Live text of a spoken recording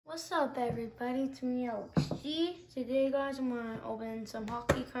What's up, everybody? It's me, Alex G. Today, guys, I'm gonna open some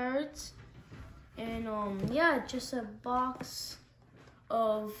hockey cards, and yeah, just a box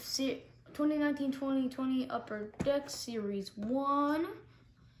of 2019-2020 Upper Deck Series 1,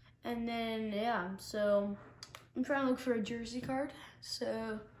 and then yeah, so I'm trying to look for a jersey card.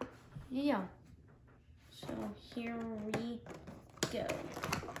 So yeah, so here we go.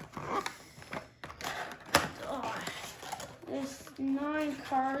 There's 9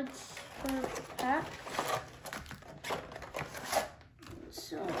 cards per pack.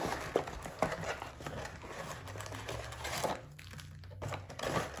 So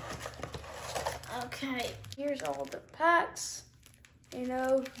okay, here's all the packs. You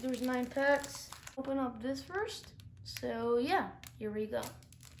know, there's 9 packs. Open up this first. So yeah, here we go.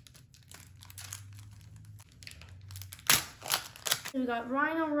 We got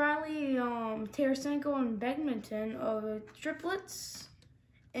Ryan O'Reilly, Tarasenko, and Bedmonton of triplets.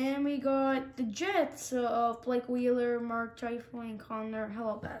 And we got the Jets of Blake Wheeler, Mark Scheifele, and Connor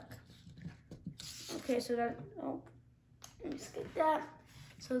Hellebuyck. Okay, so that, let me skip that.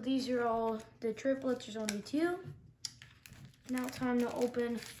 So these are all the triplets, there's only 2. Now time to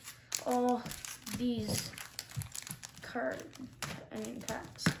open all these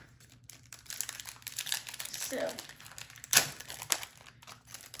packs.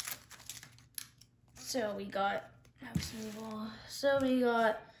 So we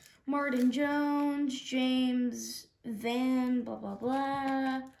got Martin Jones, James Van, blah, blah,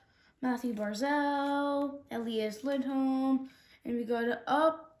 blah, Matthew Barzal, Elias Lindholm, and we got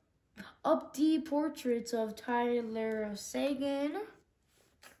up deep portraits of Tyler Seguin.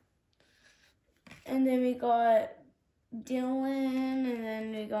 And then we got Dylan, and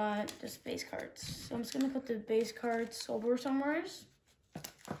then we got just base cards. So I'm just gonna put the base cards over somewhere.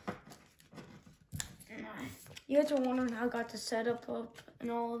 You guys are wondering how I got the setup up and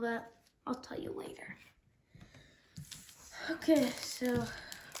all of that. I'll tell you later. Okay, so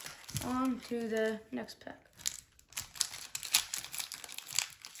on to the next pack.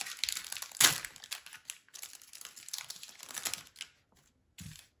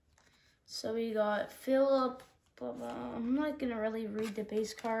 So we got Philip, blah, blah. I'm not gonna really read the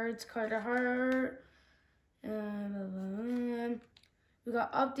base cards. Carter Hart, we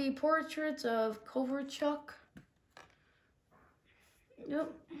got update portraits of Kovalchuk.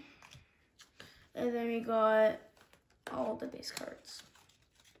 Yep. And then we got all the base cards.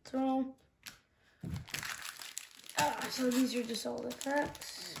 So these are just all the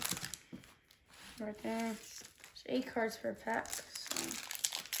packs. Right there. There's 8 cards per pack.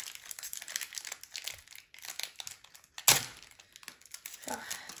 So.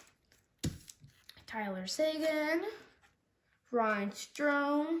 Tyler Seguin, Ryan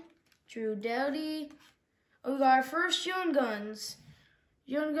Strome, Drew Doughty. Oh, we got our first Young Guns.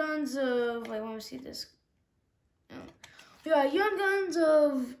 Young Guns of, wait, let me see this. Oh. We got Young Guns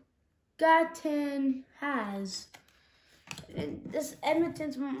of Gatton Has. And this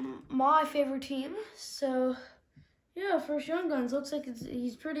Edmonton's my favorite team. So, yeah, first Young Guns. Looks like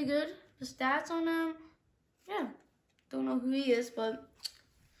he's pretty good. The stats on him, yeah. Don't know who he is, but.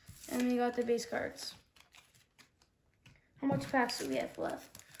 And we got the base cards. How much packs do we have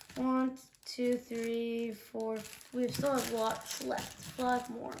left? 1, 2, 3, 4. We still have lots left. 5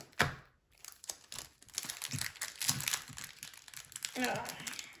 more.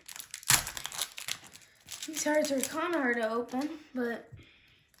 These cards are kind of hard to open, but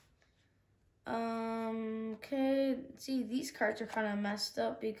okay. See, these cards are kind of messed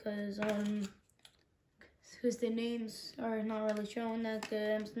up because the names are not really showing that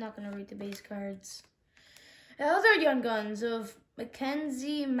good. I'm just not gonna read the base cards. The other Young Guns of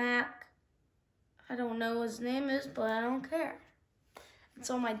Mackenzie Mack. I don't know what his name is, but I don't care. It's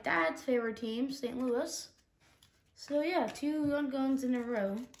on my dad's favorite team, St. Louis. So yeah, 2 Young Guns in a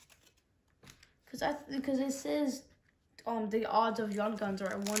row. Because it says the odds of Young Guns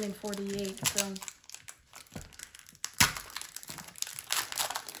are 1 in 48. So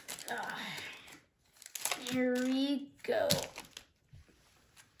here we go.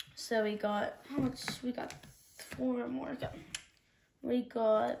 So we got how much? We got 4 more. We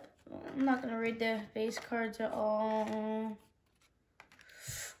got. I'm not gonna read the base cards at all.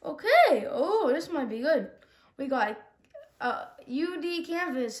 Okay. Oh, this might be good. We got UD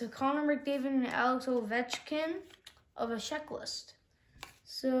Canvas, Connor McDavid, and Alex Ovechkin of a checklist.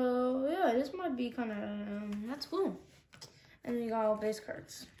 So yeah, this might be kind of that's cool. And we got all base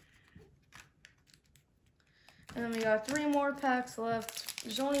cards. And then we got 3 more packs left.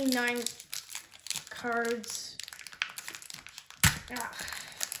 There's only 9 cards.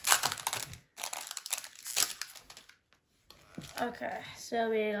 Okay, so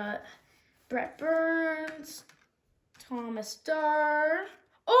we got Brett Burns, Thomas Starr.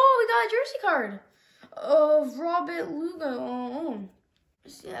 Oh, we got a jersey card of Robert Lugo. Oh.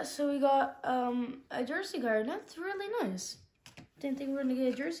 Yeah, so we got a jersey card. That's really nice. Didn't think we were gonna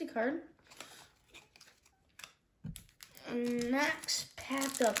get a jersey card. And next,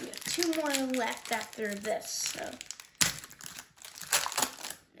 packed up. We have 2 more left after this. So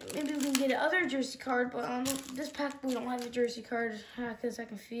maybe we can get another jersey card, but on this pack we don't have a jersey card because I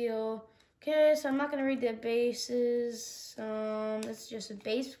can feel. Okay, so I'm not gonna read the bases. It's just a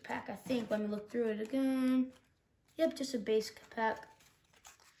base pack, I think. Let me look through it again. Yep, just a base pack.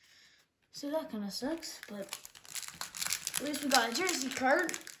 So that kind of sucks, but at least we got a jersey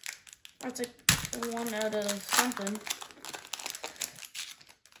card. That's like 1 out of something.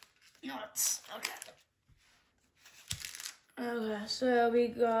 No, it's okay. Okay, so we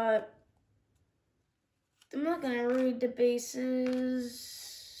got. I'm not gonna read the bases.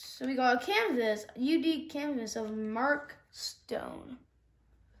 So we got a canvas, UD canvas of Mark Stone.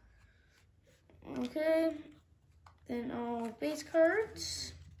 Okay, then all base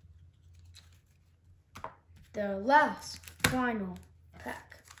cards. The last final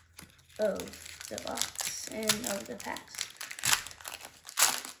pack of the box and of the packs.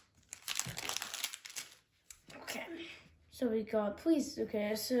 Okay, so we got, please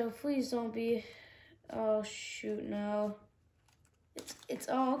don't be, oh shoot, no. It's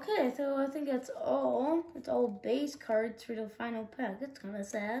all okay, so I think it's all base cards for the final pack. That's kind of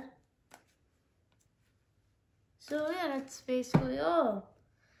sad. So yeah, that's basically all.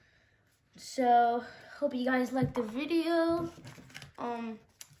 So hope you guys liked the video.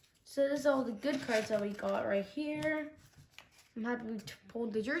 So this is all the good cards that we got right here. I'm happy we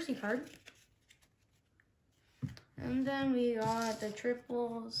pulled the jersey card. And then we got the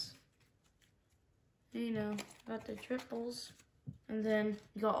triples. You know, got the triples. And then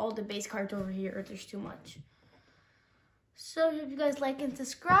you got all the base cards over here. There's too much. So hope you guys like and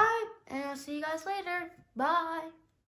subscribe. And I'll see you guys later. Bye.